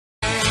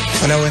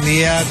Hola, buen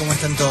día, ¿cómo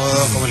están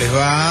todos? ¿Cómo les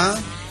va?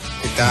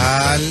 ¿Qué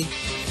tal?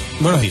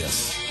 Buenos días.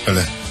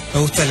 Hola. Me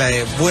gusta la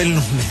de buen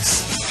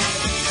lunes.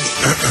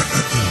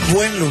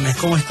 Buen lunes,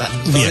 ¿cómo están?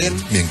 ¿Todo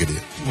bien? Bien, querido.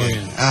 Muy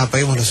bien. Ah,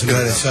 apaguemos los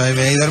celulares.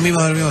 Ahí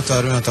dormimos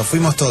todos.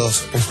 Fuimos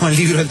todos, como el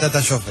libro del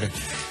Tata Joffre.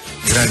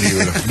 Gran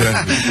libro,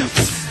 gran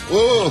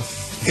libro.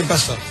 ¿Qué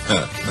pasó?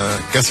 Nada,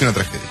 casi una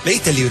tragedia.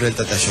 ¿Leíste el libro del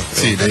Tata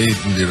Joffre? Sí, leí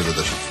un libro de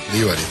Tata Joffre.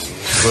 Leí varios.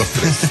 2,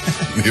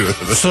 3 libros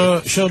de Tata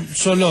Joffre. Yo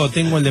solo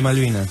tengo el de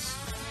Malvinas.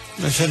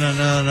 No, yo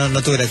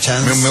no tuve la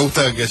chance. Me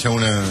gusta que haya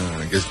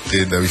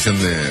la visión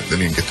de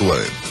alguien que estuvo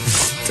adentro.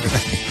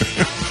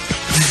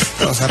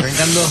 Estamos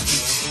arrancando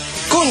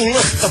con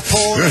los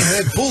tapones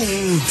de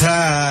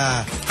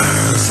punta.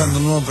 Empezando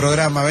un nuevo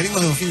programa.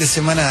 Venimos de un fin de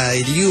semana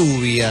de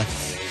lluvia.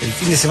 El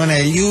fin de semana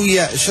de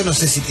lluvia, yo no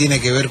sé si tiene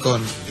que ver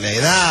con la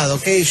edad,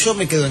 ¿ok? Yo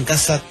me quedo en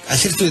casa.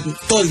 Ayer estuve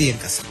todo el día en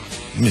casa.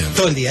 Bien.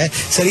 Todo el día, ¿eh?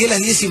 Salí a las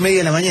 10:30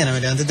 de la mañana,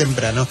 me levanté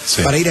temprano,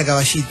 sí, para ir a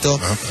Caballito.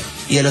 Ah.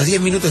 Y a los 10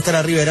 minutos de estar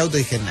arriba del auto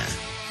dije, nada,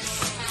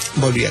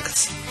 volví a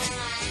casa.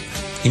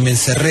 Y me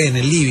encerré en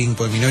el living,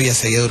 porque mi novia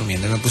seguía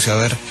durmiendo. Y me puse a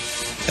ver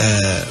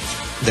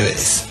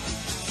DVDs.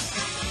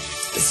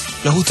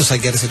 Los gustos hay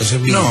que dárselos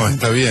en vivo. No,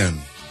 está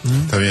bien.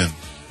 Está bien.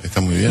 Está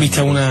muy bien. ¿Viste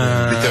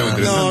alguna...? ¿Viste algo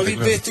interesante? No,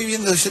 Claro. estoy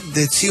viendo,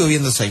 sigo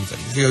viendo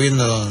Seinfeld. Sigo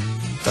viendo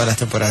todas las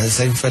temporadas de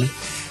Seinfeld.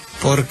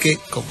 Porque,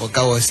 como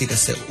acabo de decir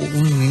hace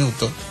un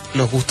minuto,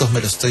 los gustos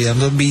me los estoy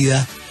dando en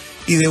vida.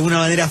 Y de una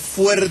manera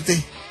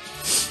fuerte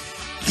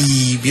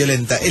y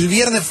violenta. El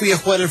viernes fui a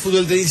jugar al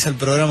fútbol tenis al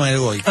programa del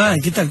Boy. Ah,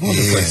 ¿qué tal? ¿Cómo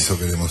te fue? Eso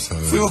queremos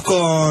saber. Fuimos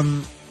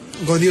con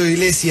Diego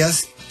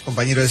Iglesias,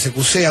 compañero de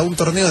SQC, a un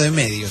torneo de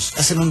medios.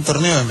 Hacen un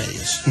torneo de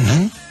medios.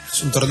 Ujú.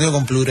 Es un torneo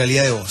con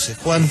pluralidad de voces.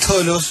 Juegan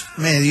todos los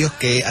medios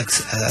que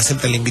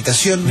aceptan la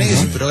invitación,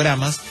 medios y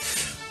programas.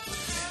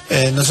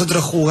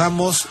 Nosotros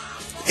jugamos,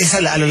 es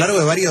a lo largo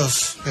de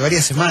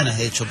varias semanas,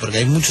 de hecho, porque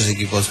hay muchos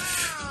equipos.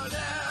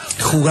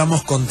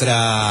 Jugamos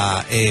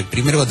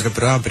primero contra el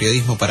programa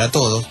Periodismo para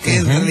Todos, que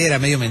en realidad era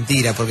medio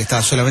mentira, porque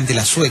estaba solamente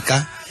la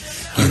sueca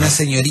y una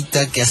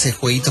señorita que hace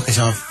jueguitos que se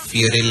llama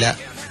Fiorella.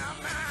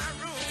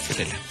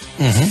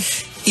 Ujú.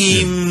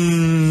 Y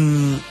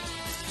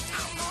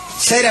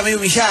ya era medio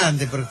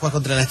humillante porque jugás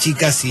contra las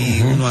chicas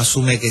y uno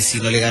asume que si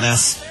no le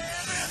ganás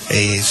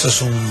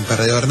sos un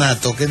perdedor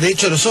nato, que de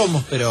hecho lo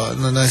somos, pero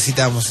no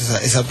necesitábamos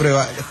esa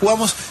prueba.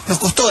 Jugamos, nos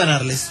costó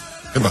ganarles,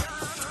 ¿Qué más?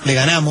 le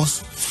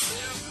ganamos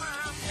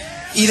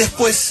y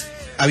después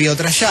había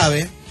otra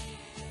llave.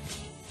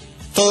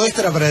 Todo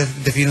esto era para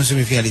definir un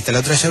semifinalista. La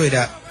otra llave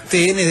era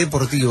TN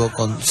Deportivo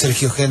con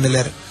Sergio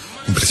Hendler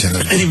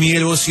Impresionante. y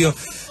Miguel Bocio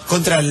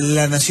contra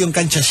la Nación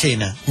Cancha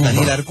Llena,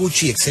 Daniel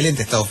Arcucci,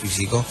 excelente estado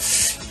físico,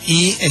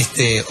 y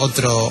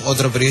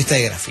otro periodista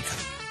de gráfica.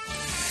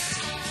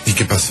 ¿Y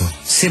qué pasó?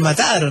 Se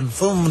mataron,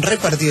 fue un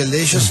repartido el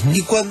de ellos,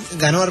 y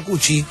ganó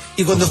Arcucci,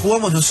 y cuando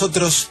jugamos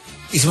nosotros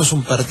hicimos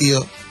un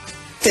partido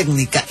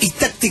técnica y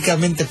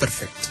tácticamente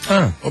perfecto.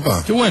 Ah,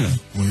 Opa. qué bueno.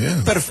 Muy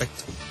bien.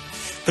 Perfecto.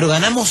 Pero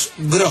ganamos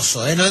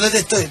grosso, no te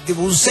estoy,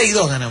 tipo un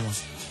 6-2 ganamos.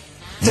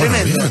 Bueno,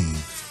 Tremendo.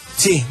 bien.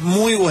 Sí,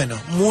 muy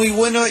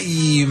bueno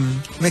y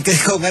me quedé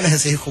con ganas de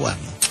seguir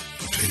jugando.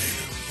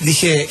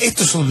 Dije,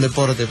 esto es un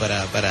deporte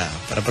para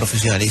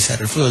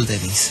profesionalizar, el fútbol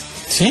tenis.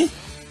 ¿Sí?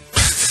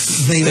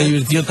 ¿Te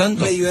divirtió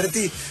tanto?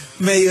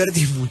 Me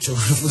divertí mucho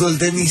con el fútbol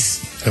tenis.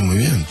 Está muy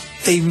bien.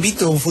 Te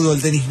invito a un fútbol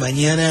tenis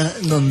mañana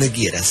donde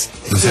quieras.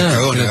 No seas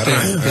cagón, pero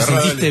agarrá, te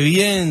sentiste dale.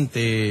 bien,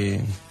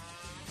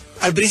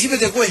 Al principio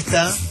te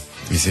cuesta,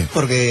 Y sí.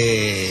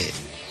 porque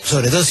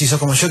sobre todo si sos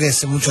como yo, que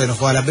hace mucho que no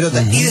juega la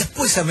pelota, y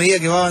después a medida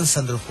que va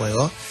avanzando el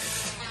juego,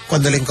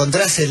 cuando le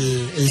encontrás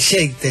el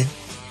shake,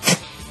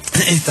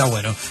 está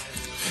bueno.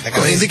 La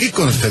cabeza ¿De qué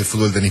consta el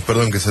fútbol tenis?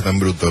 Perdón que sea tan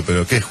bruto,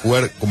 pero ¿qué es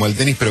jugar como al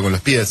tenis pero con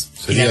los pies?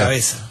 y la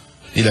cabeza.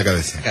 Y la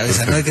cabeza. La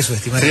cabeza, no hay que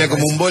subestimar. Sería la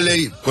como cabeza. un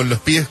vóley con los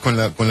pies con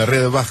la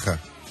red baja.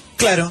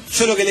 Claro,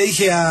 yo lo que le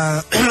dije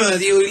a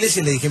Diego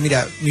Iglesias, le dije,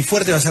 mira, mi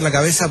fuerte va a ser la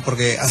cabeza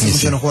porque hace Sí, mucho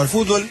sí. no juego al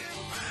fútbol.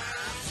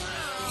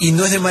 Y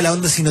no es de mala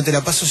onda si no te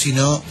la paso,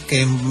 sino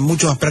que es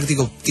mucho más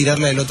práctico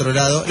tirarla del otro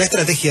lado. La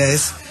estrategia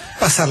es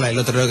pasarla del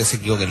otro lado, que se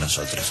equivoquen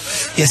nosotros.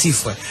 Y así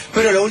fue.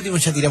 Pero a lo último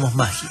ya tiramos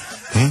magia.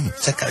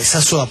 O sea,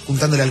 cabezazo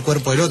apuntándole al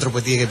cuerpo del otro,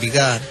 pues tiene que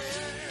picar.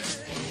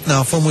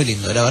 No, fue muy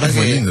lindo, la verdad Es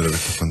que... muy lindo lo que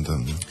estás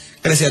contando.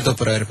 Gracias a todos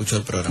por haber escuchado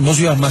el programa. Vos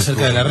ibas más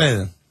cerca de la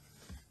red.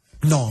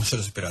 No, yo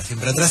los esperaba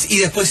siempre atrás. Y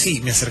después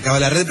sí, me acercaba a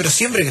la red, pero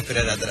siempre hay que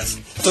esperar atrás.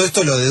 Todo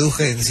esto lo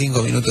deduje en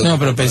 5 minutos. No,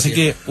 pero pensé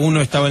que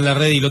uno estaba en la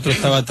red y el otro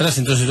estaba atrás,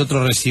 entonces el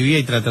otro recibía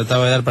y te la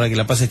trataba de dar para que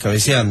la pases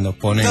cabeceando,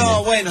 ponele.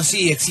 No, bueno,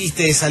 sí,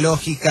 existe esa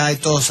lógica,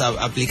 todos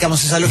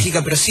aplicamos esa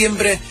lógica, pero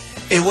siempre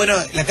es bueno,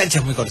 la cancha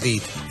es muy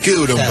cortita. ¿Qué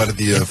dura un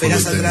partido de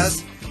Esperás fútbol atrás.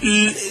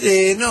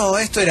 No,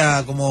 esto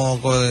era como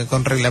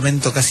con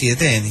reglamento casi de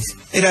tenis.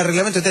 Era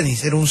reglamento de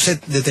tenis, era un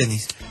set de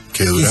tenis.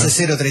 ¿Qué dura?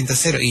 15-0,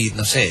 30-0 y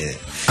no sé.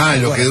 Ah,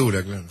 lo bueno, que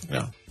dura, claro.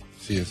 No,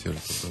 Sí, es cierto.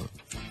 Todo.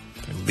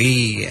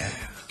 envidia.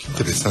 Qué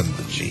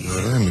interesante. Sí. La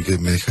verdad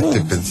me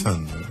dejaste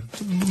pensando.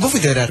 Vos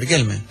fuiste a ver a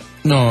Riquelme.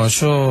 No,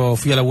 yo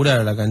fui a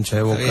laburar a la cancha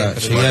de Boca. Bien,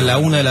 Llegué a la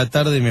 1 de la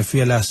tarde y me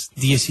fui a las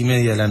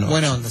 10:30 de la noche.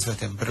 Buena onda,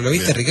 Sebastián. ¿Pero lo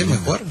viste, Riquelme,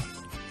 jugar?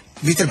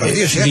 ¿Viste el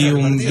partido?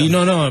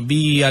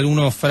 Vi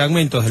algunos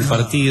fragmentos del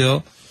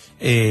partido,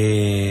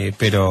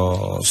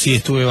 pero sí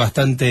estuve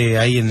bastante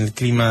ahí en el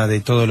clima de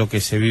todo lo que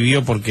se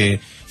vivió, porque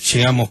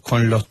llegamos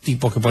con los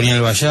tipos que ponían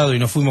el vallado y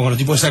nos fuimos con los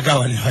tipos que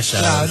sacaban el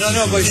vallado.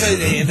 Claro, porque yo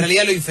en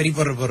realidad lo inferí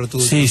por tu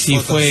Sí,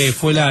 fotos.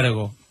 fue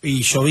largo.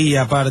 Y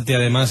llovía aparte,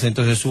 además,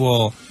 entonces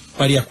hubo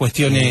varias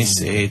cuestiones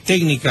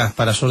técnicas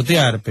para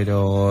sortear,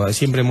 pero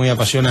siempre muy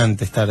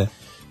apasionante estar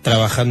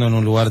trabajando en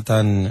un lugar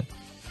tan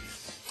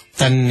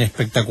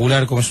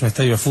espectacular como es un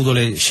estadio de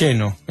fútbol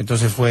lleno.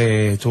 Entonces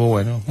estuvo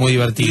bueno, muy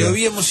divertido. Lo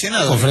vi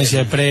emocionado. Conferencia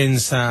de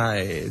prensa,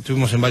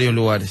 estuvimos en varios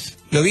lugares.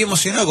 Lo vi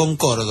emocionado con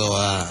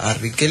Córdoba, a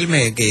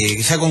Riquelme,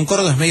 que ya con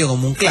Córdoba es medio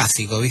como un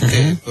clásico,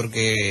 ¿viste?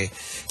 Porque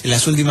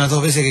las últimas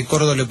 2 veces que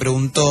Córdoba le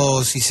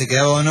preguntó si se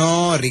quedaba o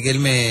no,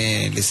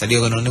 Riquelme le salió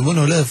con un,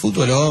 bueno, habla de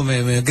fútbol, o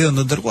me quedo en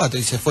Doctor 4,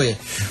 y se fue.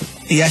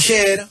 Y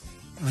ayer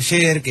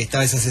que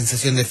estaba esa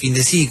sensación de fin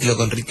de ciclo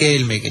con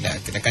Riquelme, que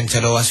la cancha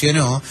lo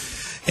ovacionó,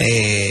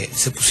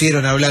 se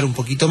pusieron a hablar un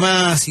poquito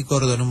más y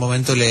Córdoba en un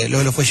momento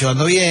lo fue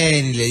llevando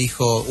bien y le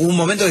dijo, hubo un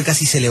momento que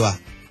casi se le va,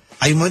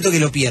 hay un momento que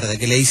lo pierde,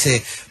 que le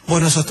dice,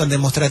 vos no sos tan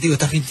demostrativo,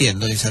 estás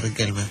mintiendo, dice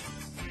Riquelme.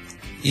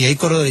 Y ahí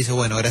Córdoba dice,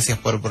 bueno, gracias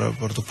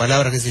por tus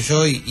palabras, qué sé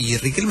yo, y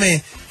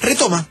Riquelme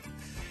retoma.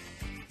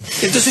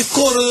 Entonces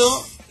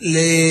Córdoba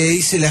le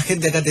dice, la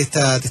gente acá te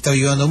está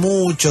vivando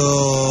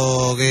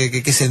mucho,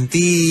 ¿qué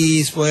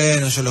sentís?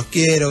 Bueno, yo los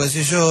quiero, qué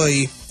sé yo,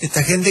 y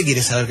esta gente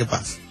quiere saber qué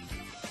pasa.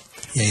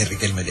 Y ahí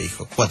Riquelme le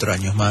dijo, 4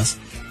 años más,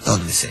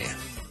 donde sea.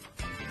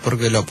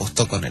 Porque lo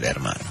apostó con el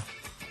hermano.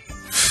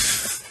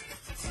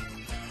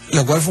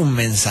 Lo cual fue un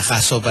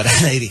mensajazo para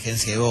la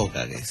dirigencia de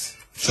Boca, que es,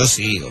 yo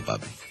sigo,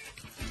 papi.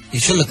 Y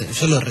yo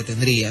lo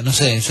retendría, no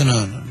sé, yo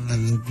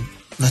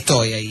no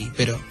estoy ahí,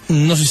 pero...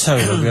 No se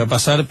sabe lo que va a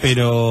pasar,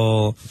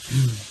 pero...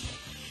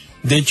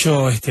 De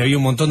hecho, había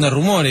un montón de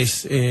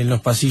rumores en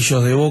los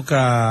pasillos de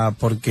Boca,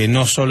 porque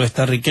no solo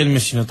está Riquelme,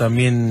 sino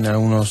también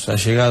algunos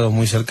allegados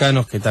muy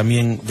cercanos que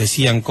también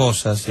decían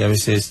cosas, y a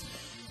veces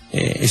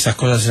esas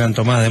cosas eran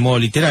tomadas de modo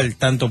literal,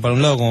 tanto para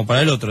un lado como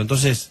para el otro.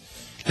 Entonces,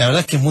 la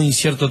verdad es que es muy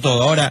incierto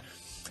todo. Ahora,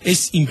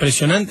 es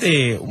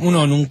impresionante,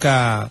 uno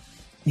nunca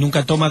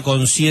toma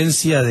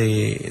conciencia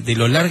de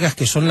lo largas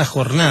que son las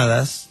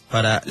jornadas,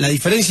 para la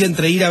diferencia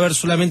entre ir a ver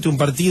solamente un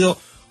partido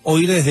o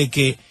ir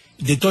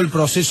de todo el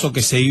proceso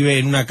que se vive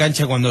en una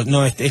cancha cuando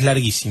no es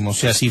larguísimo. O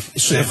sea, si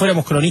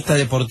fuéramos cronistas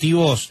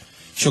deportivos,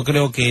 yo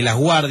creo que las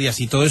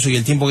guardias y todo eso y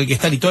el tiempo que hay que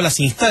estar y todas las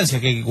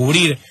instancias que hay que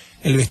cubrir,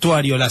 el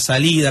vestuario, la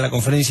salida, la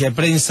conferencia de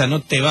prensa,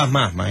 no te vas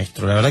más,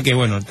 maestro. La verdad que,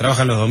 bueno,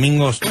 trabajan los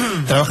domingos,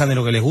 trabajan de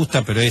lo que les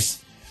gusta, pero es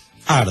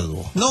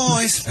arduo. No,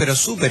 pero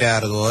súper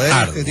arduo, ¿eh?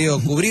 Arduo. Digo,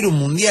 cubrir un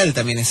mundial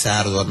también es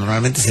arduo.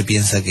 Normalmente se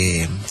piensa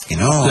que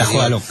no. La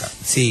joda loca.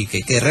 Sí,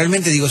 que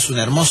realmente, digo, es un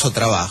hermoso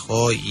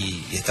trabajo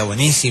y está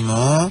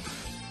buenísimo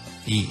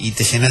y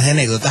te llenas de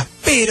anécdotas,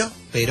 pero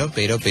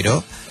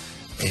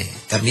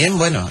también,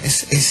 bueno,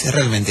 es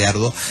realmente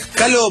arduo.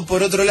 Calo,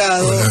 por otro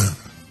lado... Hola.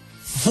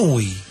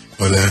 Uy.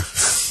 Hola.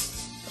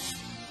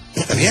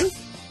 ¿Está bien?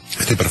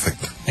 Estoy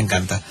perfecto. Me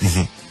encanta.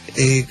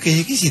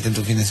 ¿Qué hiciste en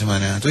tu fin de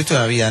semana? ¿Tuviste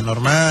una vida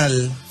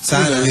normal,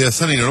 sana? Una vida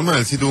sana y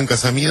normal. Sí, tuve un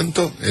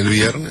casamiento el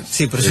viernes.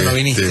 Sí, por eso no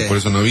viniste. Por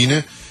eso no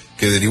vine,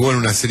 que derivó en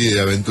una serie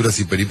de aventuras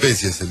y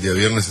peripecias. El día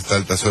viernes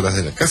hasta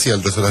casi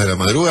altas horas de la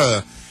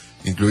madrugada.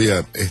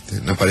 Incluía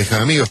una pareja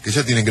de amigos que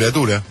ya tienen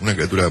criatura, una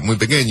criatura muy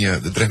pequeña,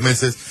 de 3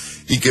 meses,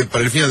 y que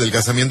para el final del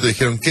casamiento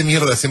dijeron, ¿qué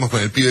mierda hacemos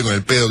con el pibe, con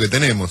el pedo que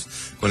tenemos?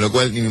 Con lo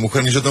cual ni mi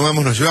mujer ni yo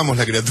nos llevamos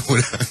la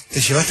criatura.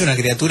 ¿Te llevaste una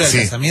criatura al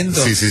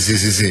casamiento?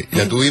 Sí.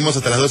 La tuvimos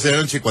hasta las 12 de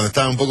la noche y cuando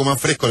estaba un poco más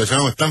fresco, la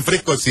llamamos tan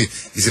fresco, sí,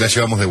 y se la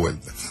llevamos de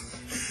vuelta.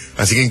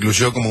 Así que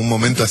incluyó como un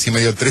momento así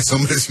medio 3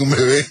 hombres y un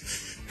bebé,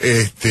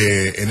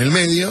 en el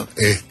medio,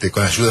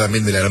 con ayuda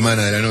también de la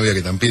hermana de la novia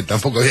que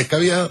tampoco había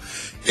escabiado,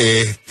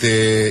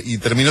 y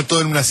terminó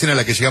todo en una cena a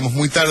la que llegamos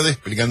muy tarde,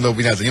 explicando,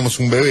 mirá, teníamos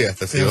un bebé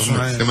hasta hace 2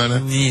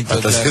 semanas,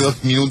 hace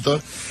 2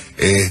 minutos,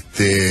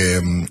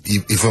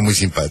 y fue muy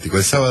simpático.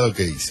 El sábado,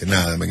 ¿qué hice?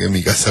 Nada, me quedé en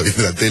mi casa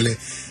viendo la tele,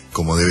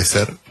 como debe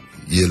ser,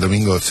 y el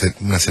domingo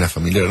una cena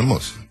familiar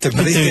hermosa. ¿Te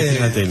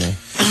perdiste la tele?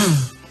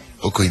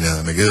 Poco y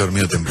nada, me quedé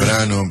dormido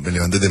temprano, me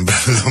levanté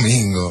temprano el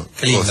domingo,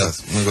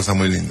 una cosa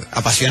muy linda.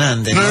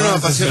 Apasionante. No,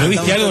 apasionante. ¿Pero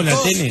viste algo en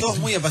la tele? Todos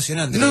muy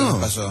apasionante lo que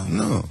pasó.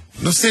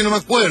 No sé, no me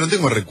acuerdo, no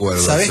tengo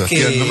recuerdos. ¿Sabés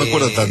que no me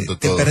acuerdo tanto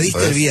te todo, perdiste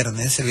 ¿sabes? el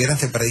viernes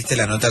te perdiste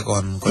la nota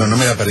con no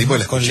me la perdí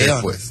porque la con escuché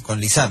León, después.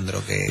 con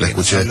Lisandro, que La nos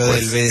escuché habló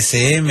después. del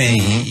BDSM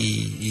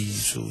y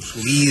su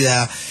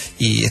vida,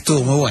 y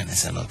estuvo muy buena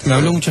esa nota. Me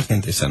habló mucha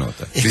gente esa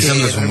nota.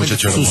 Lisandro es un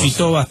muchacho hermoso.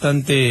 Suscitó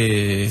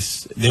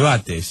bastantes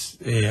debates.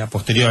 A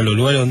posterior a los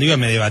lugares donde iba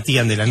me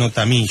debatían de la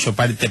nota a mí.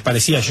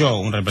 Parecía yo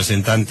un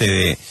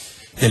representante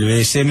del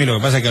BDSM, lo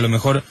que pasa que a lo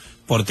mejor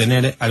por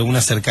tener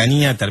alguna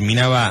cercanía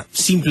terminaba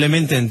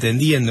simplemente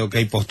entendiendo que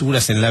hay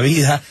posturas en la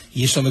vida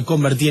y eso me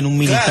convertía en un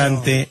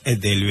militante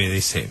del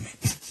BDSM.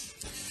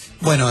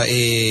 Bueno,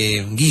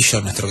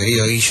 Guillo, nuestro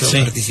querido Guillo, Sí.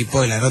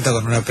 participó en la nota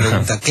con una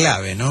pregunta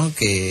clave, ¿no?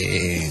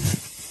 Que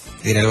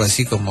era algo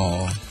así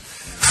como...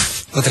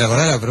 ¿Vos te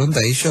acordás la pregunta,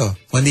 Guillo?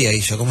 Buen día,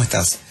 Guillo, ¿cómo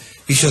estás?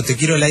 Guillo, te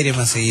quiero el aire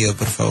más seguido,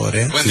 por favor,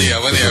 ¿eh? Buen día,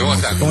 ¿cómo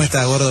están? ¿Cómo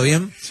estás, gordo?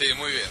 ¿Bien? Sí,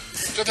 muy bien.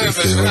 Yo estaba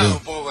impresionado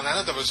un poco con la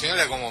nota, pero el señor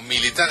era como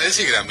militante, él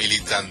sí que era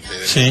militante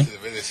del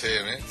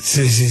BDSM.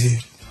 Sí.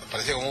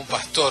 Parecía como un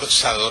pastor,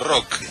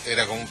 Sadorrock,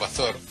 era como un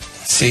pastor.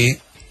 Sí.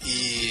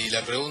 Y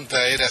la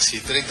pregunta era si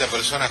 30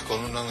 personas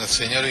con un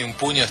señor y un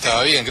puño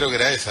estaba bien, creo que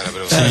era esa la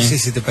pregunta. Claro, sí,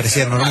 si te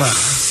parecía normal.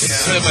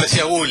 No le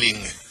parecía bullying.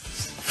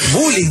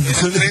 ¿Bullying?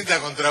 Era 30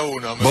 contra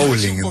 1.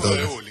 Bowling, un poco de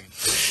entonces. bullying.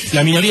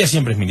 La minoría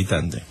siempre es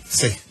militante.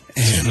 Sí.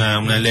 Es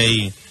una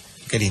ley...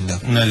 Qué lindo.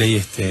 Una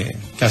ley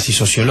casi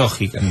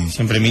sociológica,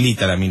 siempre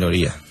milita la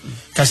minoría,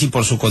 casi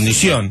por su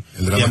condición,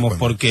 digamos,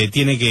 porque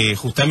tiene que,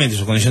 justamente,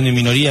 su condición de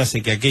minoría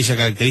hace que aquella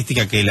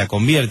característica que la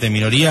convierte en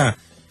minoría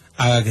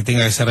haga que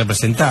tenga que ser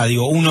representada.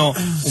 Digo, un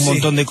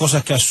montón de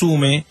cosas que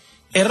asume,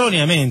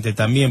 erróneamente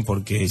también,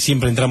 porque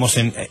siempre entramos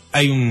en...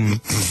 Hay una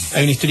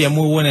historia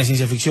muy buena de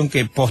ciencia ficción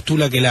que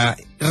postula que la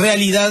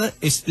realidad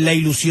es la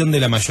ilusión de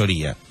la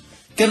mayoría.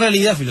 Que en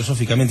realidad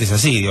filosóficamente es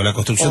así, digo, la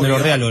construcción de lo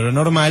real o de lo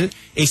normal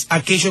es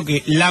aquello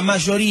que la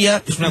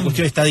mayoría, es una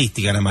cuestión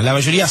estadística nada más, la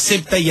mayoría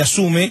acepta y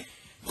asume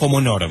como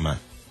norma.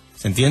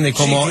 ¿Se entiende?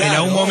 Como en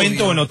algún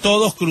momento, bueno,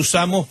 todos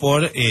cruzamos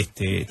por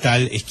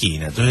tal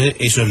esquina. Entonces,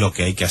 eso es lo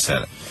que hay que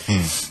hacer.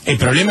 El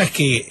problema es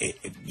que,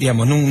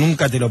 digamos,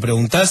 nunca te lo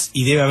preguntás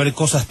y debe haber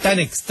cosas tan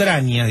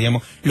extrañas,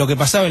 digamos. Lo que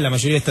pasaba en la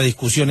mayoría de estas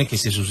discusiones que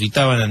se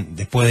suscitaban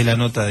después de la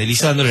nota de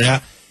Lisandro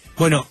era,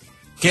 bueno,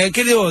 que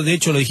de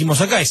hecho lo dijimos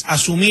acá, es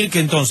asumir que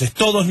entonces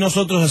todos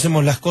nosotros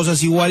hacemos las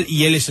cosas igual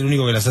y él es el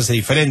único que las hace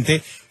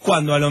diferente,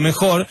 cuando a lo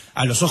mejor,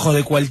 a los ojos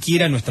de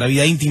cualquiera, nuestra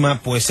vida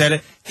íntima puede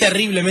ser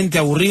terriblemente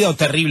aburrida o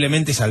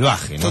terriblemente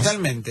salvaje, ¿no?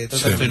 Totalmente.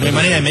 Entonces, no hay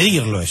manera de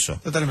medirlo eso.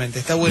 Totalmente,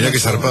 está bueno. Mirá que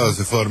zarpado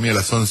se fue a dormir a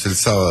las 11 el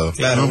sábado.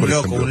 Claro, ¿no? un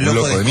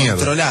loco de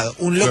descontrolado.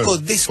 Un loco Claro,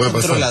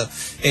 descontrolado.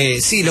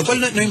 Sí, lo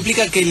cual no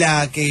implica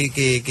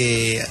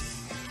que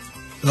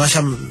no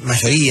haya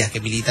mayorías que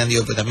militan,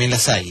 digo, pero también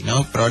las hay,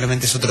 ¿no?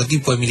 Probablemente es otro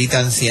tipo de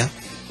militancia,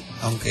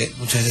 aunque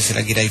muchas veces se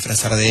la quiera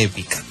disfrazar de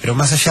épica. Pero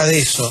más allá de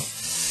eso,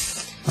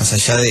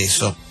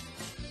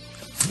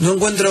 no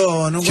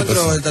encuentro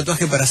el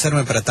tatuaje para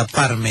hacerme, para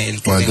taparme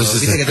el que Bueno, tengo.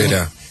 entonces Viste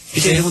espera.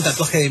 que tengo un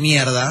tatuaje de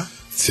mierda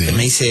que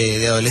me hice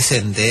de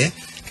adolescente,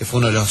 que fue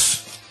uno de los...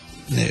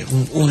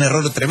 un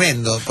error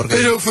tremendo. Porque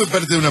Pero fue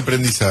parte de un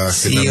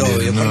aprendizaje sí, también.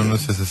 obvio, No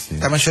seas así.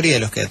 la mayoría de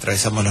los que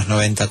atravesamos los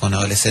 90 con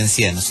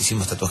adolescencia nos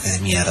hicimos tatuajes de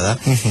mierda.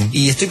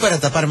 Y estoy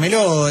para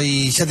tapármelo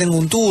y ya tengo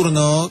un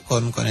turno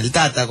con el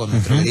Tata, con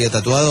nuestro querido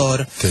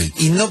tatuador. Sí.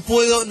 Y no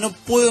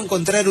puedo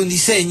encontrar un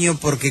diseño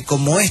porque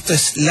como esto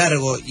es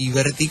largo y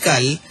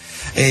vertical,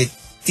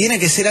 tiene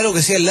que ser algo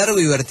que sea largo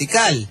y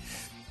vertical.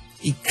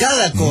 Y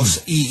cada cosa,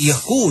 y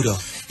oscuro.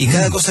 Y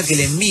cada cosa que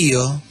le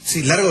envío,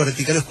 sí, largo,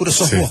 vertical, oscuro,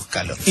 sos vos,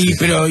 Calo.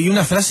 ¿Y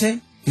una frase?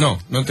 No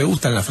te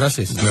gustan las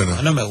frases.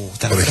 Claro. No me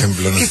gustan. Por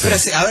ejemplo, no ¿Qué sé.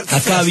 frase? A ver, ¿qué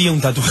Acá frase? había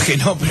un tatuaje,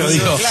 pero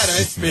digo, claro,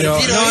 pero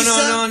prefiero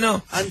esa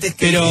no. antes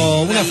que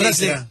Pero una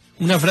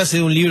una frase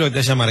de un libro que te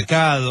haya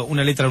marcado,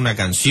 una letra de una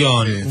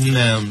canción,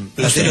 una...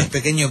 Platero es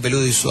pequeño,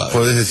 peludo y suave.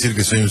 Podés decir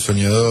que soy un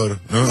soñador,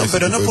 ¿no? No, Ese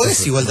pero tipo no de podés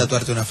cosas. igual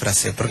tatuarte una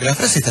frase, porque la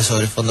frase está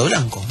sobre fondo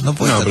blanco. No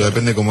podés No, pero tatuar.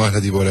 depende cómo hagas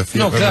la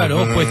tipografía. No, claro,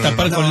 vos podés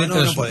tapar con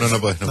letras... No podés. No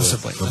podés. No se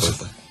puede.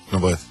 No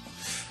podés.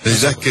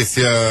 Necesitas que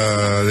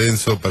sea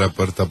denso para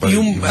poder tapar.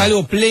 Y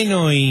algo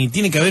pleno, y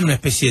tiene que haber una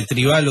especie de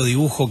tribal o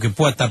dibujo que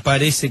pueda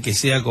tapar ese, que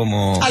sea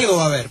como... Algo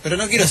va a haber, pero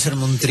no quiero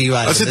hacerme un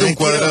tribal. Hacete un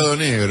cuadrado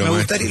negro, Me maestro.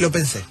 gustaría, lo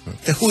pensé.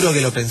 Te juro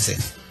que lo pensé.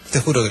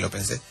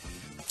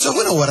 ¿Sos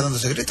bueno guardando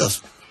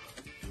secretos?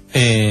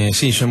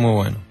 Sí, yo muy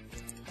bueno.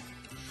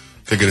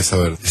 ¿Qué querés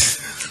saber?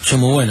 Yo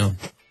muy bueno.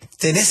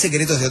 ¿Tenés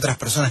secretos de otras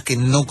personas que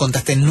no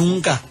contaste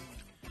nunca?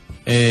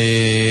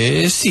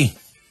 Sí.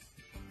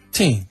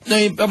 No,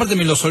 y aparte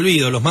me los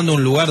olvido, los mando a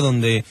un lugar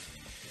donde...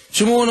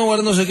 Yo me voy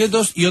guardando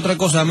secretos. Y otra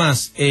cosa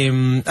más,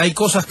 hay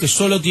cosas que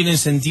solo tienen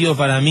sentido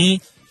para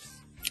mí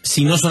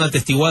si no son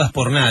atestiguadas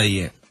por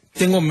nadie.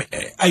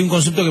 Hay un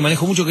concepto que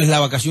manejo mucho que es la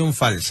vacación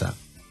falsa.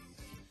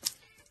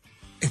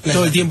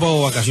 Todo el tiempo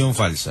hago vacación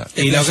falsa.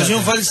 Y la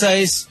vacación falsa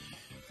es...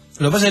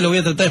 Lo que pasa es que lo voy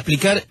a tratar de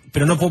explicar,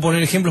 pero no puedo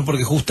poner ejemplos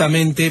porque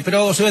justamente...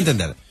 Pero se va a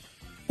entender.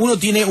 Uno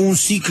tiene un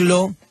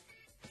ciclo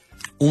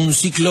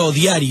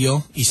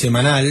diario y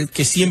semanal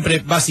que siempre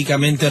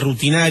básicamente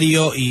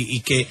rutinario y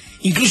que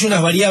incluye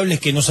unas variables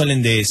que no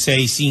salen de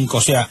 6, 5,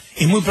 o sea,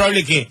 es muy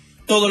probable que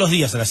todos los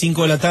días a las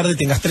 5 de la tarde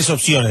tengas 3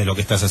 opciones de lo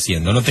que estás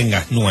haciendo, no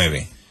tengas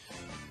 9.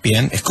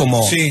 Bien, es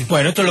como,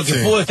 bueno, esto es lo que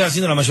puedo estar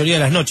haciendo la mayoría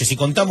de las noches. Si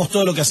contamos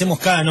todo lo que hacemos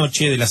cada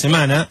noche de la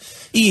semana,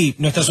 y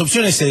nuestras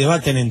opciones se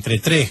debaten entre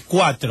 3,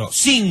 4,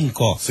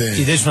 5,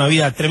 si tenés una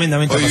vida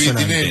tremendamente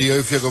apasionante. Hoy vi Tinelli,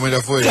 hoy fui a comer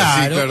afuera.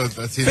 Claro,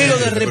 pero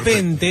de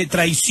repente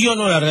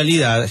traiciono la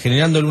realidad,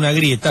 generándole una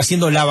grieta,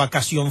 haciendo la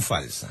vacación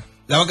falsa.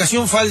 La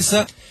vacación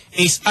falsa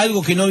es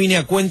algo que no viene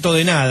a cuento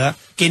de nada,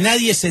 que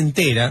nadie se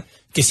entera,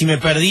 que si me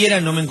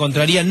perdiera no me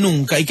encontraría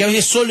nunca, y que a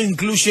veces solo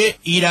incluye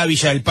ir a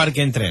Villa del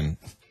Parque en tren.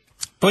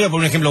 Voy a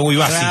poner un ejemplo muy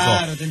básico.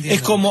 Claro, te entiendo.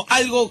 Es como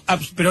algo,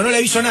 pero no le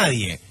aviso a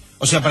nadie.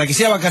 O sea, para que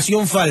sea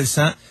vacación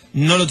falsa,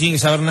 no lo tiene que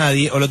saber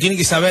nadie, o lo tiene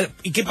que saber...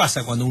 ¿Y qué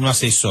pasa cuando uno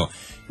hace eso?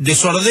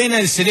 Desordena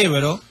el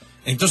cerebro,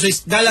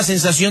 entonces da la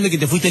sensación de que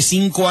te fuiste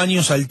 5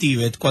 años al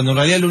Tíbet, cuando en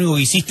realidad lo único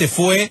que hiciste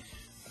fue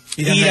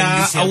ir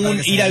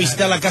a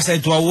visitar la casa de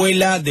tu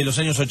abuela de los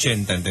años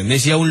 80,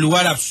 ¿entendés? Ir a un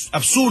lugar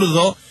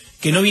absurdo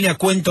que no viene a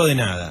cuento de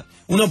nada.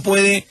 Uno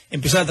puede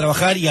empezar a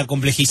trabajar y a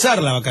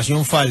complejizar la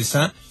vacación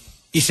falsa,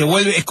 y se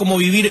vuelve, es como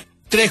vivir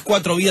 3,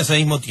 4 vidas al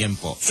mismo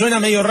tiempo. Suena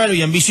medio raro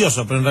y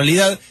ambicioso, pero en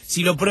realidad,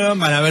 si lo prueban,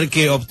 van a ver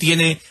que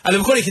obtiene... A lo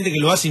mejor hay gente que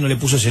lo hace y no le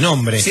puso ese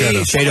nombre, sí,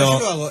 claro, yo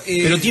lo hago.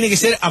 pero tiene que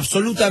ser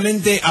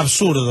absolutamente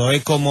absurdo.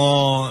 Es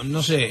como,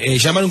 no sé,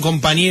 llamar a un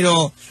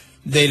compañero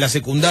de la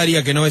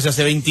secundaria que no ves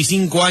hace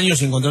 25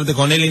 años y encontrarte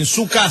con él en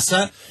su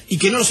casa y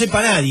que no lo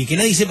sepa nadie, que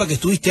nadie sepa que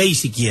estuviste ahí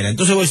siquiera.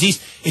 Entonces vos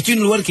decís, estoy en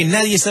un lugar que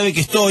nadie sabe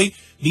que estoy,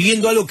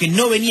 viviendo algo que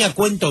no venía a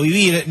cuento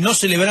vivir, no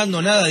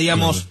celebrando nada,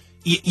 digamos,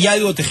 y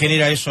algo te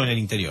genera eso en el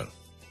interior.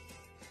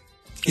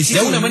 De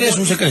alguna manera es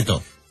un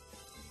secreto.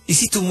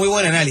 Hiciste un muy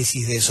buen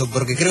análisis de eso,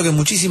 porque creo que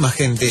muchísima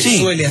gente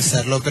suele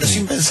hacerlo, pero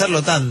sin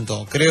pensarlo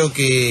tanto. Creo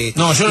que...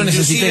 No, yo lo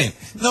necesité.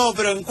 No,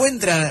 pero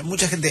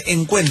mucha gente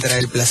encuentra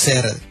el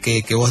placer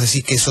que vos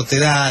decís que eso te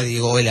da,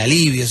 digo, el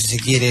alivio, si se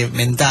quiere,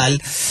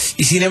 mental,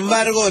 y sin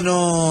embargo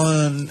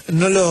no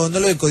lo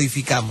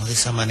decodificamos de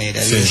esa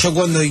manera. Sí. Digo, yo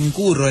cuando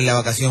incurro en la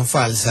vacación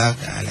falsa,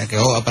 a la que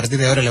a partir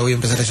de ahora la voy a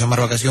empezar a llamar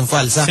vacación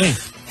falsa,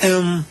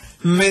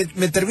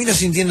 me termino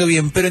sintiendo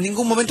bien, pero en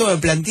ningún momento me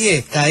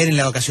planteé caer en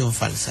la vacación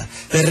falsa.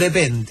 De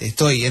repente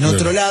estoy en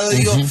otro lado y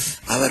digo,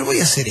 a ver,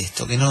 voy a hacer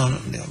esto, que no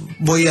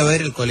voy a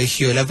ver el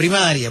colegio de la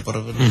primaria,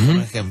 por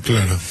ejemplo.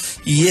 Claro.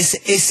 Y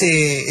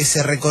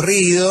ese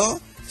recorrido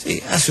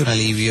hace un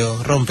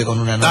alivio, rompe con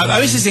una norma. A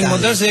veces mental.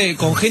 encontrarse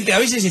con gente, a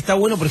veces está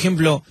bueno, por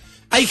ejemplo,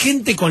 hay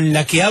gente con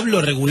la que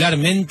hablo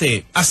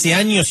regularmente hace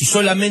años y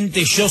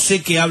solamente yo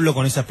sé que hablo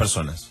con esas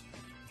personas.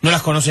 No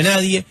las conoce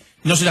nadie.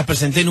 No se las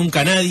presenté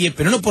nunca a nadie,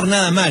 pero no por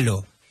nada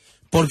malo,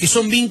 porque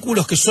son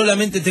vínculos que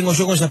solamente tengo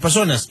yo con esas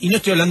personas. Y no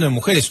estoy hablando de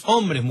mujeres,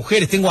 hombres,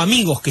 mujeres, tengo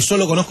amigos que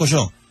solo conozco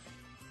yo.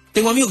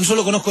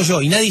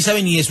 Y nadie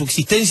sabe ni de su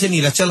existencia ni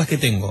de las charlas que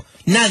tengo.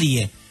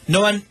 Nadie. No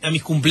van a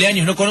mis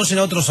cumpleaños, no conocen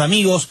a otros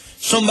amigos,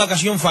 son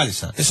vacación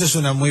falsa. Eso es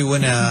una muy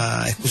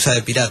buena excusa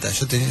de pirata.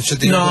 Yo tenía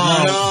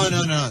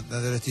no te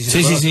lo estoy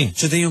diciendo. Sí.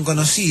 Yo tenía un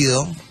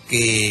conocido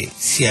que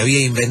se había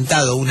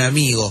inventado un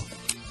amigo.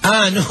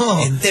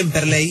 En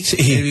Temperley,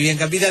 él vivía en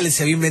Capital,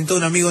 se había inventado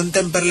un amigo en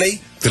Temperley.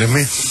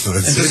 Tremendo.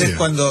 Entonces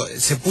cuando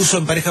se puso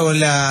en pareja con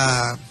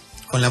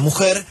la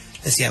mujer,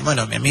 decía,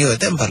 bueno, mi amigo de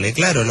Temperley,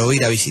 claro, lo voy a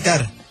ir a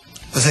visitar.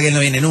 O sea que él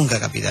no viene nunca a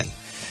Capital.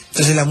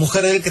 Entonces la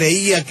mujer de él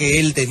creía que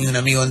él tenía un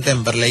amigo en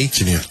Temperley,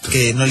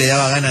 que no le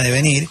daba ganas de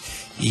venir,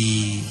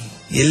 y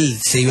él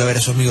se iba a ver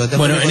a su amigo de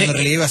Temperley cuando en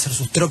realidad iba a hacer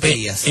sus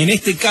tropelías. En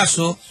este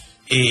caso,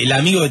 el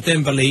amigo de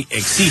Temperley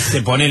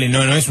existe, ponele,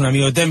 no es un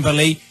amigo de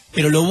Temperley.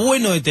 Pero lo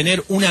bueno de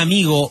tener un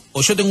amigo,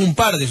 o yo tengo un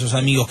par de esos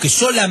amigos, que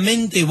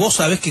solamente vos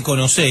sabés que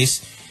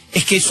conocés,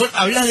 es que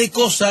hablas de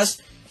cosas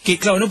que,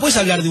 claro, no puedes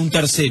hablar de un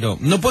tercero,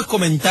 no puedes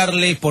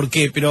comentarle por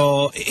qué,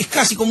 pero es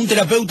casi como un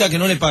terapeuta que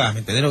no le pagás, ¿me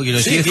entendés lo que quiero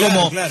decir? Sí, es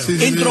como,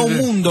 entro a un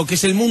sí. mundo que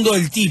es el mundo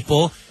del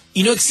tipo,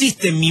 y no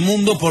existe en mi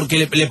mundo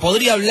porque le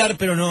podría hablar,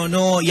 pero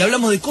no, y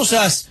hablamos de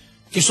cosas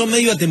que son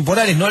medio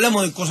atemporales, no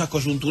hablamos de cosas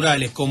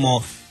coyunturales,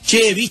 como...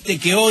 Che, viste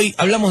que hoy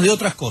hablamos de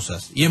otras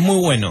cosas, y es muy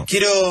bueno.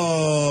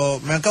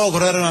 Me acabo de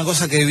acordar de una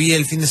cosa que vi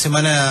el fin de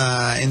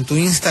semana en tu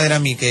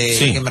Instagram y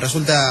que me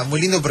resulta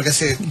muy lindo, porque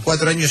hace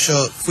 4 años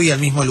yo fui al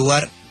mismo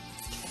lugar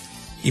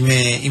y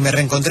me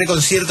reencontré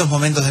con ciertos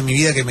momentos de mi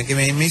vida que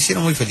me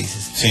hicieron muy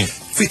felices. Sí.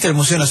 Fuiste al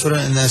Museo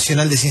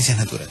Nacional de Ciencias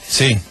Naturales.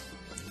 Sí.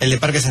 El de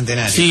Parque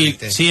Centenario.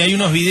 Sí, hay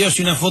unos videos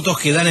y unas fotos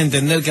que dan a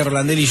entender que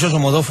Rolandel y yo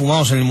somos 2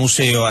 fumados en el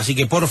museo, así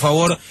que por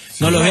favor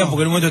no los vean,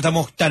 porque en un momento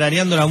estamos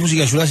tarareando la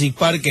música de Jurassic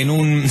Park en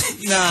un...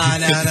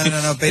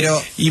 No,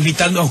 pero...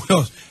 Invitando a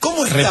unos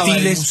 ¿Cómo estaba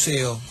reptiles. el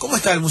museo? ¿Cómo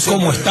estaba el museo?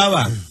 ¿Cómo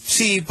estaba?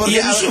 Sí, porque... Y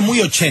el museo es muy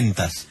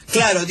 80s.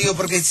 Claro, digo,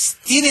 porque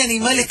tiene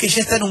animales que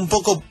ya están un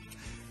poco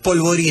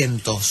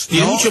polvorientos, ¿no?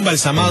 Tiene mucho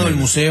embalsamado el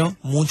museo.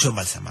 Mucho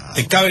embalsamado.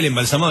 Te cabe el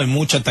embalsamado, hay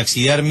mucha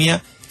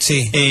taxidermia.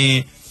 Sí.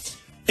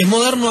 Es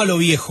moderno a lo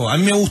viejo. A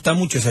mí me gusta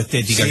mucho esa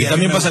estética, que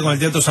también pasa con el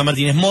Teatro San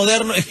Martín. Es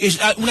moderno, es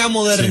una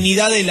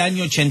modernidad del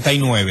año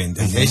 89,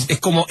 ¿entendés? Es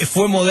como,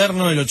 fue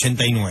moderno el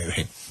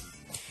 89.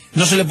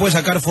 No se le puede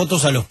sacar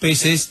fotos a los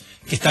peces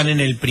que están en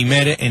el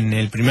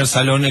primer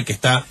salón, el que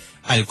está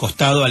al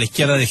costado, a la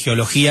izquierda de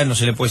geología. No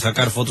se le puede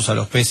sacar fotos a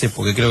los peces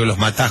porque creo que los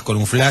matás con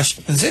un flash.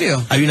 ¿En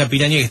serio? Hay una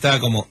piraña que estaba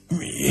como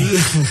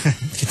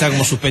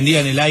suspendida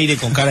en el aire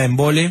con cara de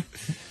embole.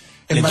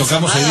 Le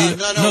tocamos el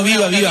vidrio. No,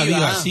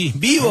 viva. Sí,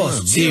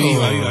 vivos. Sí,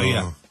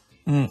 viva.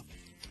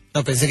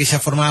 No, pensé que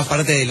ya formaba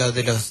parte de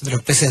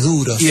los peces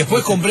duros. Y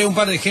después compré un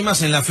par de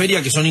gemas en la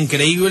feria que son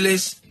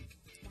increíbles.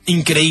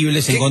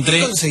 Encontré.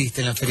 ¿Qué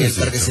conseguiste en la feria del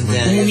Parque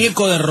Centenario? Un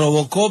muñeco de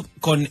Robocop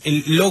con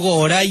el logo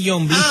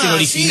Orion blister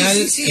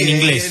original sí, en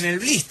inglés. En el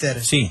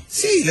blister. Sí.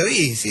 Sí, lo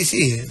vi,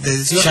 sí.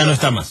 Ya no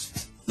está más.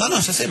 No,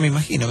 ya sé, me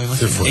imagino.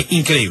 Se fue.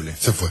 Increíble.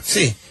 Se fue.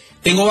 Sí.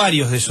 Tengo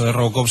varios de esos de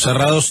Robocop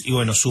cerrados y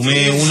bueno,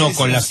 sumé uno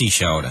con la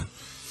silla ahora.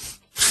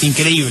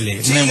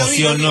 Increíble, una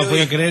emoción, no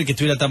podía creer que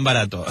estuviera tan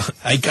barato.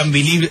 I can't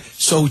believe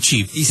so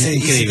cheap. Y se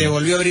te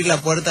volvió a abrir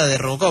la puerta de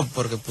Robocop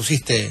porque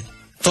pusiste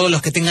todos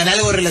los que tengan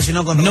algo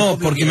relacionado con Robocop.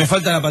 No, porque me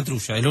falta la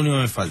patrulla, es lo único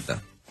que me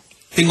falta.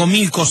 Tengo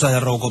 1000 cosas de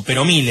Robocop,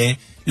 pero 1000,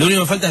 Lo único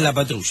que me falta es la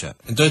patrulla.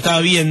 Entonces estaba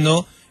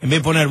viendo, en vez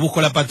de poner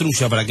busco la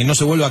patrulla para que no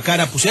se vuelva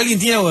cara, pues si alguien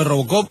tiene algo de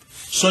Robocop,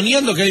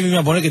 soñando que alguien me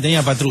iba a poner que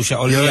tenía patrulla,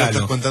 olvídalo.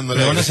 Lo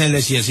conocen el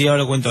decir, sí, ahora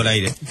lo cuento al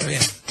aire. Está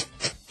bien.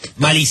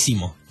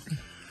 Malísimo.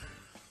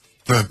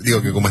 No,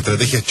 digo que como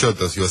estrategia es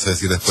choto, si vas a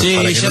decir después, Sí,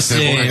 para que ya no se me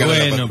sé, ponga cara la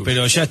bueno, patrulla.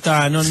 pero ya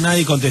está,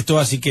 nadie contestó,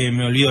 así que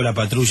me olvido la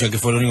patrulla, que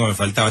fue lo único que me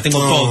faltaba. Tengo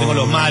todo, tengo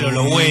lo malo,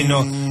 lo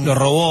bueno, los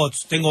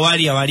robots, tengo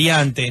varias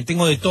variantes,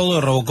 tengo de todo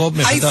de Robocop,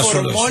 me ¿Hay faltaba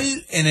solo formol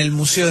eso. en el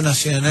Museo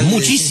Nacional?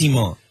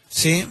 Muchísimo.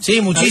 Sí,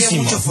 muchísimo.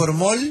 ¿Había mucho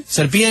formol?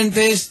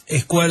 Serpientes,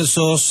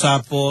 escuerzos,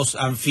 sapos,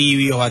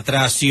 anfibios,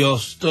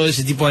 batracios, todo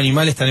ese tipo de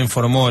animales están en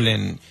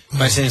formol,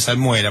 parecen en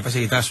salmuera, parece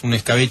que estás un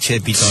escabeche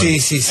de pitón.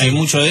 Sí. Hay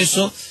mucho de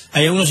eso,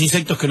 hay algunos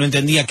insectos que no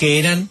entendía qué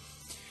eran.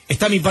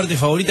 Está mi parte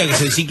favorita, que es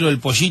el ciclo del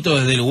pollito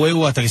desde el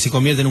huevo hasta que se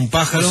convierte en un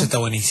pájaro. Eso está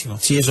buenísimo.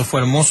 Sí, eso fue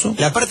hermoso.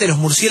 La parte de los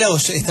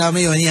murciélagos estaba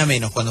medio venía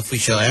menos cuando fui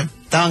yo,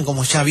 Estaban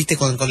como ya, viste,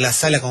 con la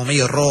sala como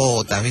medio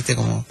rota, viste,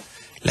 como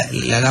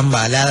la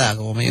gamba alada,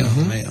 como medio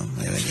venía menos.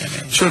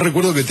 Yo el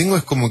recuerdo que tengo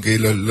es como que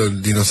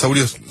los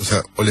dinosaurios, o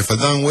sea, o le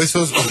faltaban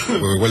huesos,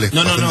 o igual es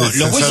No, bastante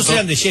los huesos sensato,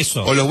 eran de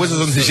yeso. o los huesos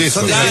son de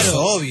yeso.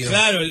 Claro, obvio.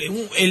 Claro,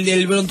 el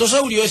del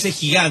brontosaurio ese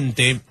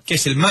gigante, que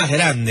es el más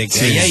grande que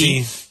hay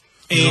ahí,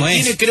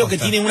 creo que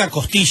tiene una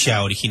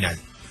costilla original.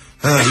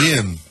 Ah,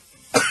 bien.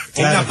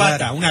 Una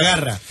pata, una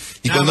garra.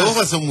 Y Nada cuando más.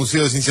 vos vas a un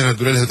museo de ciencias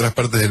naturales de otras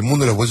partes del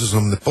mundo, ¿los huesos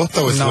son de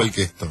posta o es igual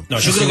que esto? No,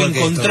 yo Es creo que igual que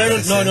esto, encontraron,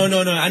 me parece.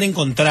 no, han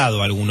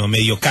encontrado alguno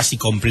medio casi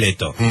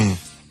completo.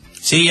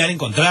 Sí, han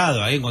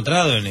encontrado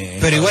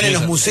Pero igual en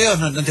los museos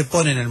no te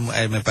ponen,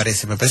 me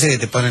parece que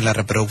te ponen la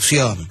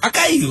reproducción.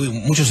 Acá hay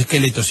muchos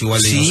esqueletos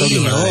igual de Sí,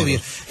 dinosaurios verdaderos.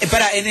 obvio.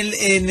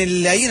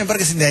 Ahí en el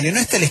Parque Centenario, ¿no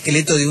está el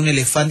esqueleto de un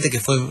elefante que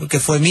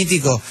fue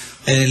mítico?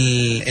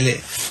 El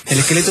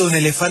esqueleto de un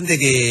elefante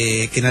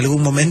que en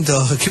algún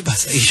momento... ¿Qué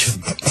pasa, Guillo?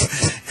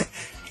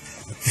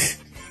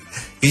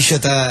 Guillo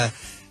está...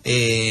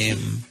 te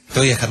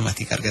voy a dejar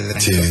masticar, quédate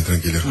tranquilo. Sí,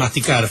 tranquilo.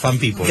 Masticar, fan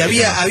people. Que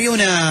había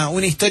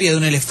una historia de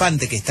un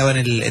elefante que estaba en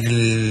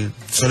el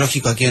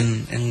zoológico aquí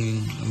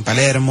en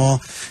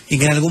Palermo, y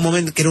que en algún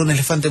momento, que era un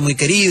elefante muy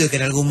querido, y que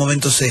en algún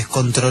momento se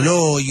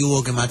descontroló y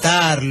hubo que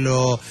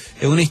matarlo.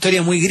 Una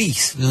historia muy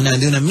gris de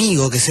un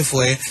amigo que se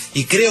fue,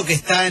 y creo que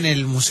está en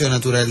el Museo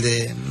Natural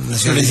de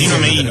Florentino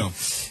Meino.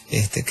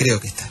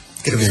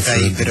 Creo que está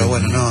ahí, pero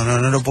bueno,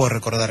 no lo puedo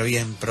recordar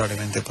bien,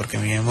 probablemente porque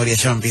mi memoria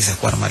ya empieza a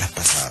jugar malas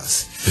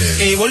pasadas.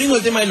 Volviendo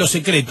al tema de los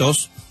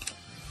secretos,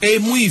 es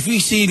muy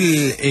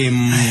difícil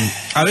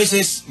a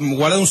veces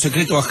guardar un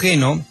secreto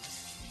ajeno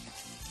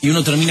y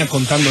uno termina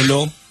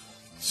contándolo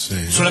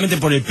solamente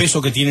por el peso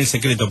que tiene el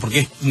secreto, porque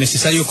es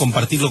necesario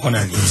compartirlo con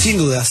alguien. Sin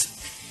dudas.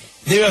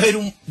 Debe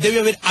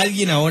haber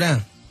alguien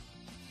ahora.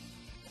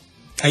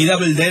 I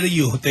double dare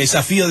you, te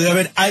desafío, debe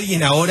haber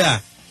alguien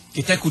ahora que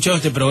está escuchando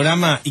este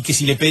programa y que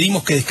si le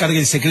pedimos que descargue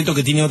el secreto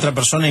que tiene otra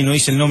persona y no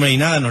dice el nombre ni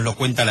nada, nos lo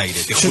cuenta al aire.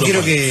 Yo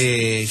quiero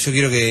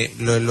que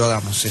lo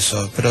hagamos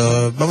eso,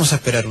 pero vamos a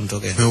esperar un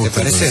toque. Me gusta ¿Te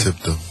parece? el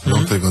concepto. Me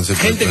gusta el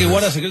concepto. Gente que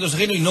guarda secretos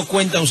ajenos y no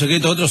cuenta un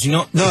secreto a otro,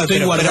 sino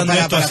estoy guardando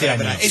esto hace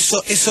años.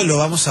 Eso lo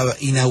vamos a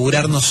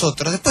inaugurar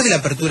nosotros. Después de la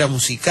apertura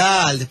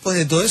musical, después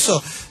de todo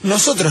eso,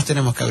 nosotros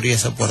tenemos que abrir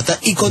esa puerta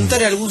y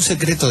contar algún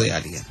secreto de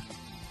alguien.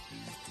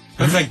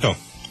 Perfecto.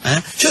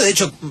 Yo, de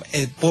hecho,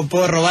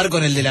 puedo robar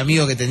con el del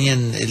amigo que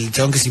tenían, el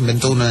chabón que se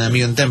inventó uno de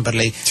amigo en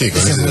Temperley. Sí, con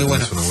ese es ese muy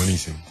bueno. es uno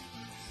buenísimo.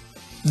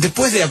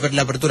 Después de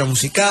la apertura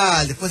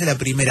musical, después de la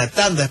primera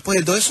tanda, después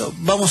de todo eso,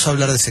 vamos a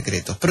hablar de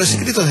secretos, pero de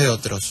secretos de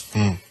otros.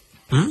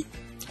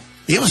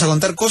 Y vamos a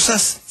contar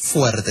cosas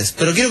fuertes,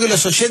 pero quiero que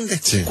los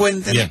oyentes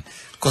cuenten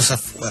cosas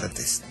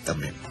fuertes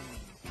también.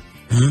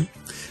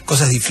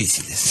 Cosas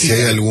difíciles. Si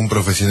hay algún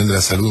profesional de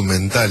la salud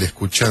mental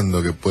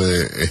escuchando que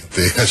puede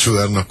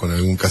ayudarnos con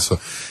algún caso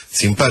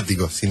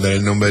simpático, sin dar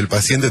el nombre del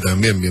paciente,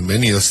 también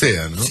bienvenido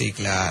sea, ¿no? Sí,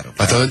 claro.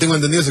 Hasta donde tengo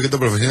entendido, el secreto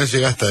profesional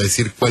llega hasta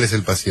decir cuál es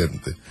el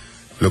paciente.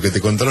 Lo que te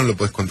contaron lo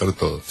puedes contar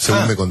todo,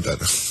 según me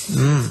contaron.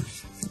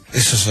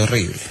 Eso es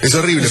horrible. Es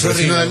horrible, pero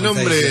si no da el como está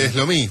nombre diciendo. es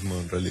lo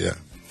mismo, en realidad.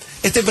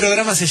 Este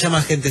programa se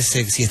llama Gente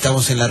Sexy.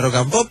 Estamos en la Rock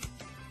and Pop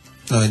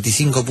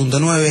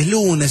 95.9, es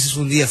lunes, es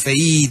un día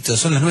feíto,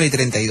 son las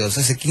 9:32,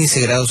 hace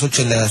 15 grados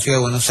 8 en la ciudad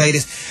de Buenos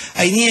Aires,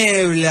 hay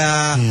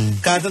niebla,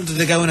 cada tanto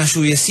te cae una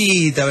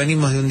lluviecita,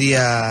 venimos de un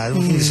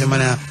fin de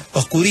semana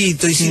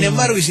oscurito, y sin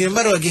embargo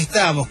aquí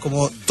estamos,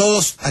 como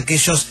todos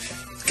aquellos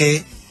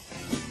que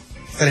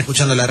están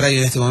escuchando la radio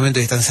en este momento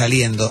y están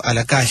saliendo a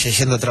la calle,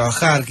 yendo a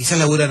trabajar, quizás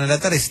laburan a la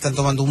tarde y se están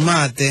tomando un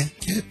mate.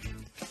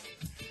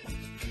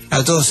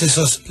 A todos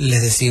esos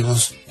les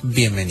decimos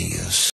bienvenidos.